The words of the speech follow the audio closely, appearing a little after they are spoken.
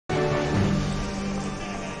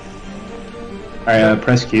Alright,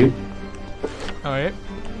 press Q. Alright.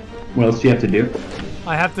 What else do you have to do?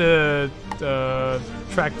 I have to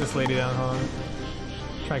track this lady down. Hold on.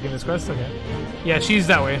 Tracking this quest? Okay. Yeah, she's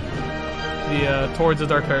that way. The towards the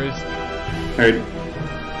dark fairies. Alright.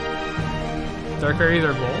 Dark fairies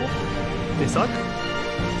are bull. They suck.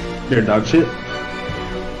 They're dog shit.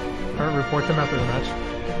 Or report them after the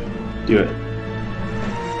match. Do it.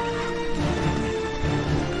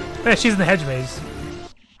 Yeah, she's in the hedge maze.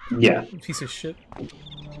 Yeah. Piece of shit.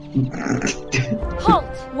 Halt!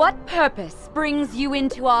 What purpose brings you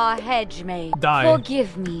into our hedge maze? Die.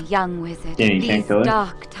 Forgive me, young wizard. Yeah, you can't These kill her?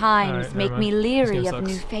 dark times Alright, make never me mind. leery This of game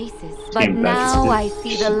new sucks. faces. This But game sucks. now I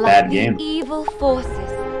see the Bad light game. evil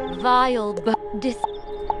forces, vile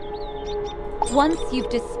Once you've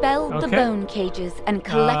dispelled the Okay. bone cages and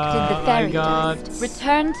collected the fairy got- dust,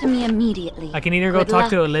 return to me immediately. I can either go Good talk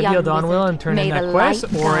to luck, Olivia young Donwell wizard. and turn May in that the quest,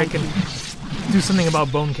 light or I guide can you. do something about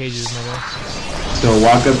bone cages, nigga. So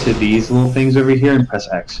walk up to these little things over here and press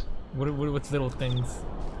X. What's little things?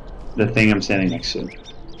 The thing I'm standing next to.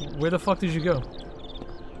 Where the fuck did you go?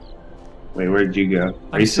 Wait, where did you go? Are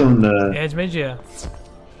I'm you still in the... Edge mage, yeah.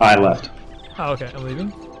 Oh, I left. Oh, okay, I'm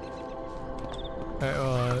leaving.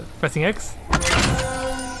 Alright, pressing X.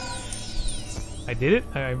 I did it.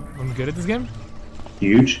 I'm good at this game.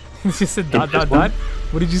 Huge. It just said Hit dot this dot one. dot.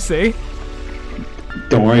 What did you say?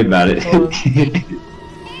 Don't worry about it. Hold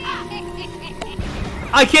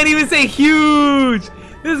I can't even say huge!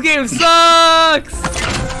 This game sucks!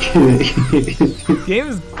 Game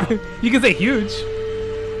is... You can say huge.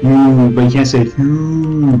 Ooh, but you can't say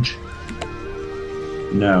huge.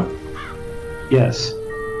 No. Yes.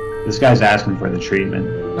 This guy's asking for the treatment.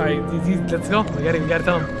 Alright, let's go. We gotta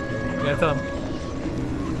tell him. We gotta tell him.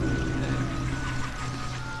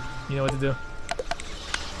 You know what to do.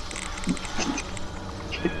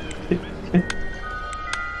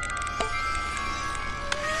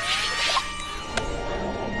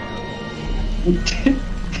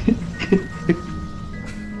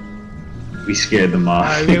 We scared them off.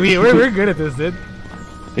 I mean, we're good at this, dude.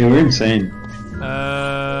 Hey, we're insane.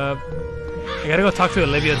 I gotta go talk to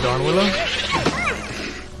Olivia Darnwillow.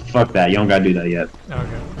 Fuck that. You don't gotta do that yet.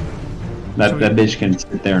 Okay. That bitch can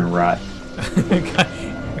sit there and rot.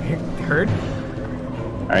 Heard?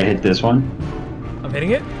 Alright, hit this one. I'm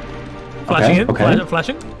hitting it. Flashing it. Okay.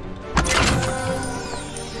 Flashing.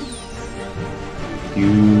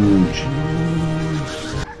 Huge.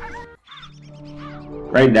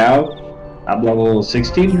 Right now, I'm level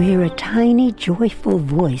 16. You hear a tiny, joyful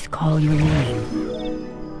voice call your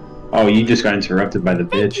name. Oh, you just got interrupted by the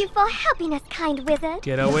Thank bitch. you for helping us, kind wizard.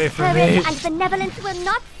 Get away from Courage me. and benevolence will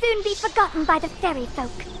not soon be forgotten by the fairy folk.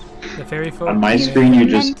 The fairy folk. On my screen, you're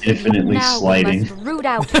just Mentally, infinitely now we sliding. must root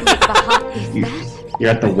out who is the heart is that. You're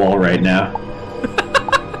at the wall right now.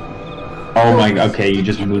 Oh my god, okay, you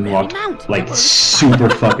just moonwalked like super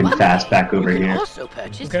fucking fast back over here. Also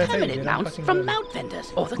purchase Okay, thank you, permanent I'm mounts fucking from good. mount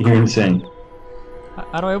vendors or the You're insane.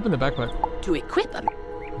 How do I open the backpack? to equip them.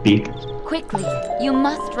 Beep. Quickly, you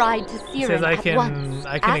must ride to Says Siren I at can- once.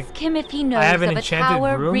 I can- Ask him if he knows have an of a enchanted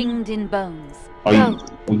tower room? ringed in bones. Oh, you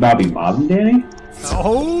about to be mobbing, Danny?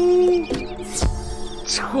 Oh!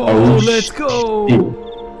 Oh, Let's go!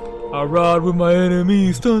 Shit. I ride with my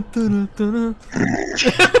enemies. Dun, dun, dun, dun.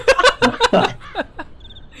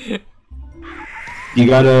 You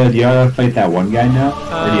gotta fight that one guy now?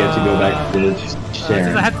 Or do you have to go back to It says I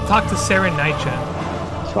Sharon? have to talk to Sarah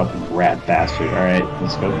Nightchat. Fucking rat bastard. Alright,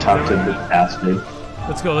 let's go talk to the bastard.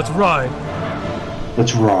 Let's go, let's ride.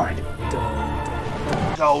 Let's ride.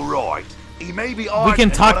 All right. He may be We can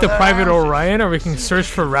talk to Private Orion. Orion, or we can search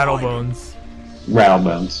for Rattlebones.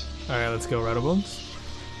 Rattlebones. Alright, let's go, Rattlebones.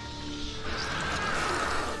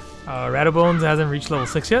 Rattlebones hasn't reached level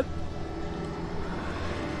 6 yet.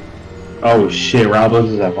 Oh shit,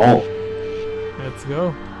 Rattlebones is at vault. Let's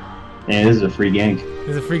go. And this is a free gank.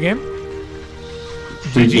 Is it a free game?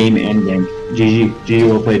 Free game and gank. GG.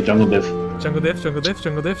 GG will play Jungle Diff. Jungle Diff, Jungle Diff,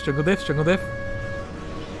 Jungle Diff, Jungle Diff, Jungle Diff.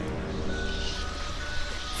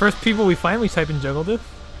 First people we find, we type in Jungle Diff.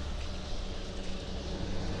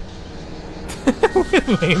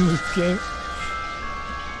 We're lame this game.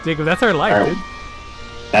 Jacob, that's our life, Alright.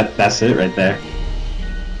 dude. That's it right there.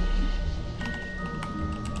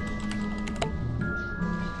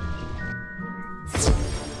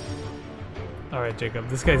 Alright, Jacob,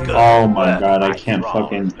 this guy's good. Oh my god, I can't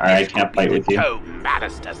fucking... Alright, I can't fight with you.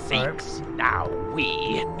 Bannister seeks. Now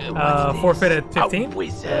we. Forfeit at 15. A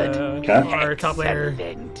wizard. Okay. Our top laner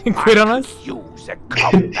Excellent. quit on us. Use a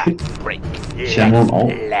combat break. Shenlong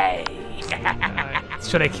ult. Play.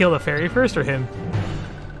 Should I kill the fairy first or him?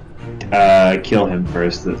 Kill him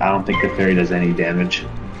first. I don't think the fairy does any damage.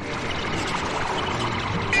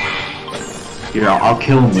 Here, I'll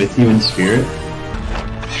kill him with you in spirit.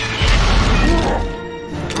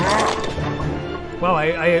 Wow,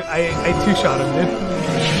 I two-shot him, dude.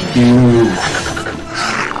 Dude.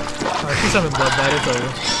 Alright, see something blood bad, it's over.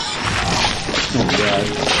 Oh god.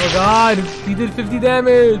 Oh god, he did 50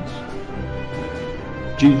 damage!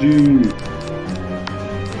 GG.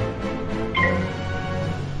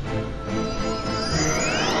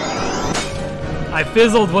 I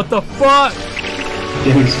fizzled, what the fuck?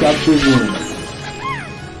 Danny, stop fizzling.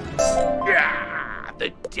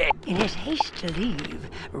 The dead. In his haste to leave,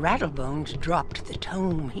 Rattlebones dropped the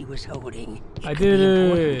tome he was holding. It I could did be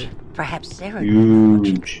it. important. Perhaps Sarah knew what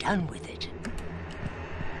Huge. she'd done with it.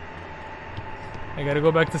 I gotta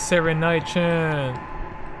go back to Serenite-chan.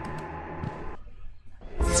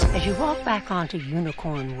 As you walk back onto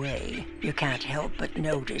Unicorn Way, you can't help but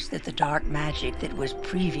notice that the dark magic that was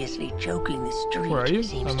previously choking the street Where are you?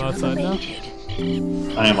 seems I'm to have outside now.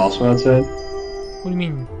 abated. I am also outside. What do you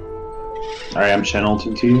mean? Alright, I'm channeled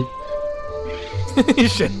to you. You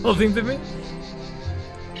shit holding to me?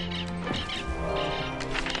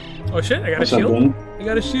 Oh shit, I got What's a up, shield? Danny? I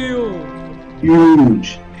got a shield!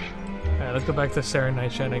 Huge. Alright, let's go back to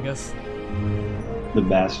Serenite-chan, I guess. The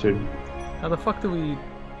bastard. How the fuck do we...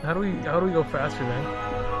 How do we go faster, man?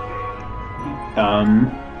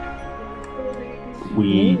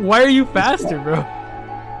 We. Why are you faster, bro?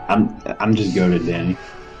 I'm just goated, Danny.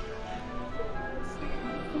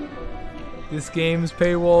 This game's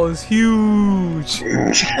paywall is huge!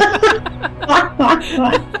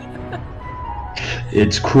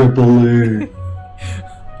 It's crippling.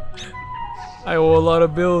 I owe a lot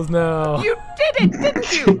of bills now. You did it,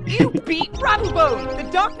 didn't you? You beat Rattlebone, the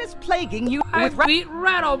darkness plaguing you with beat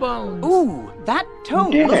Rattlebones! Ooh, that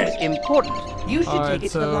tome Yeah. looks important. You should Alright, take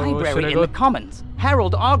it to the so should I library in go- the Commons.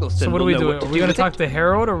 Harold Argleston So what are we will know doing? what to Are we do gonna with talk it. to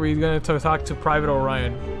Harold, or are we gonna talk to Private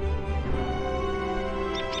Orion?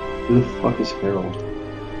 Who the fuck is Harold?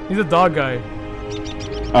 He's a dog guy.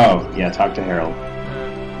 Oh, yeah, talk to Harold.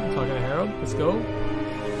 I'm talking to Harold. Let's go.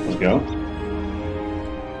 Let's go.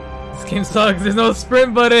 This game sucks. There's no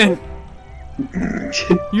sprint button.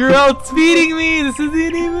 You're outspeeding me. This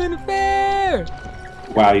isn't even fair.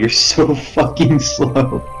 Wow, you're so fucking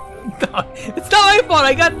slow. It's not my fault.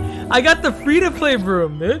 I got the free to play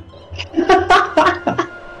broom, dude.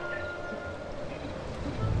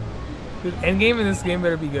 Dude, endgame in this game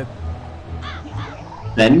better be good.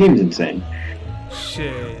 The endgame's insane.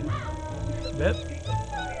 Shit. Bet.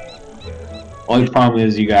 Only problem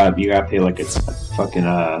is you gotta pay like a fucking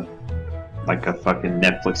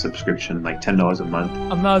Netflix subscription, like $10 a month.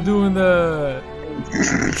 I'm not doing the.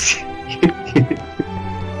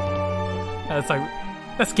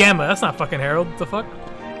 That's Gamma. That's not fucking Harold. What the fuck?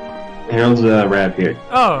 Harold's right up here.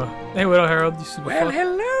 Oh, hey, what up, Harold? You super Well, fuck.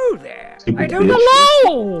 hello there. Stupid I don't bitch.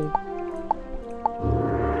 Hello.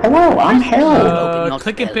 Hello, I'm Harold.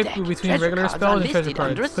 Click and pick between regular spells and treasure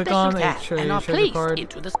cards. Click on a treasure card.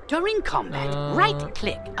 Into the during combat, Uh,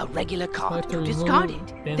 right-click a regular card to to discard remove,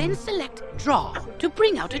 it. then- Then select Draw to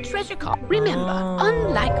bring out a treasure card. Remember, Oh.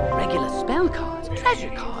 unlike regular spell cards,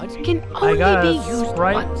 treasure cards can I only got a be used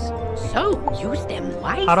sprite. once. So use them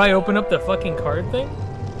wisely. How do I open up the fucking card thing?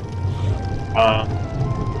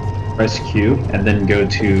 Press Q and then go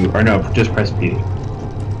to, or no, just press P.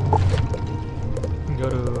 Go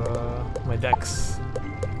to my decks.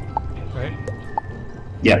 Right?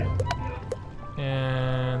 Yep.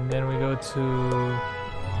 And then we go to.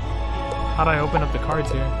 How do I open up the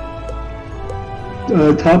cards here?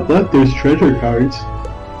 Top left, there's treasure cards.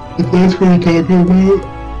 If that's what you're talking about.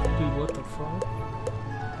 Dude, what the fuck?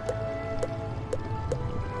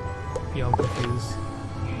 Yeah, I'm confused.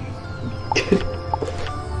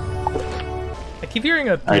 I keep hearing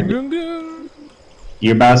a I- ding ding ding.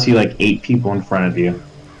 You're about to see like 8 people in front of you.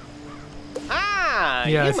 Ah,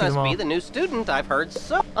 Yeah, I you see them must all. be the new student I've heard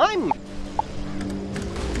so. I'm.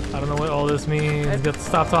 I don't know what all this means. You got to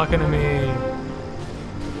stop talking to me.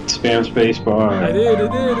 Spam spacebar. I did.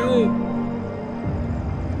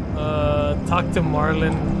 Talk to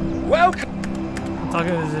Marlin. Welcome. I'm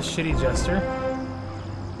talking to this shitty jester.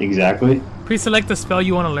 Exactly. Pre-select the spell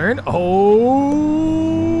you want to learn. Oh,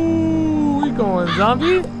 we going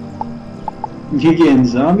zombie? You getting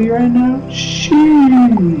zombie right now?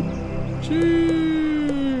 Sheesh.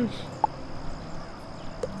 Jeez.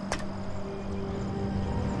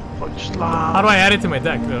 How do I add it to my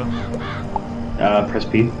deck, though? Press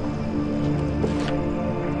P.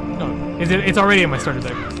 Oh, it's already in my starter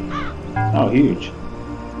deck. Oh, huge.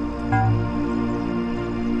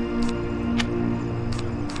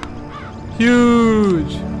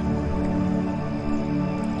 Huge.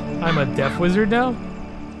 I'm a deaf wizard now.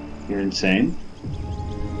 You're insane.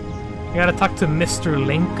 I gotta talk to Mr.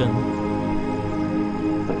 Lincoln.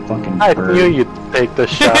 The fucking I bird. knew you'd take the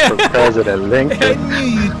shot from President I Lincoln. knew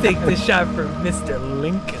you'd take the shot from Mr.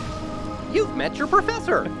 Lincoln. You've met your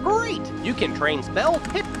professor. Great. You can train spells.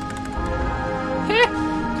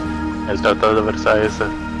 Es tratado de Versailles.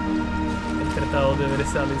 El tratado de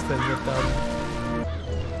Versalles está tratado.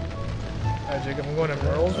 Alright, Jacob, I'm going to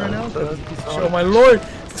Merle's right now. Oh my lord!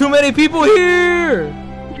 There's too many people here!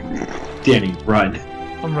 Danny, run.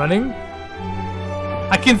 I'm running.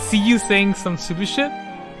 I can see you saying some stupid shit.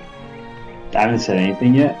 I haven't said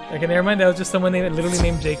anything yet. Okay, never mind. That was just someone literally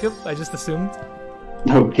named Jacob. I just assumed.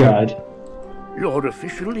 Oh god. You're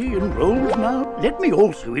officially enrolled now. Let me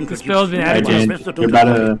also introduce spell's been you added to to- Professor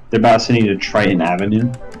They're about to send you to Triton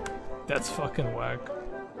Avenue. That's fucking whack.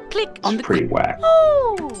 Click on the... Pretty whack.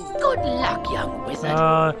 Oh, good luck, young wizard.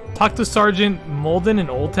 Talk to Sergeant Molden in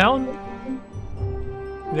Old Town?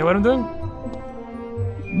 Is that what I'm doing?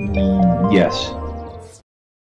 Yes.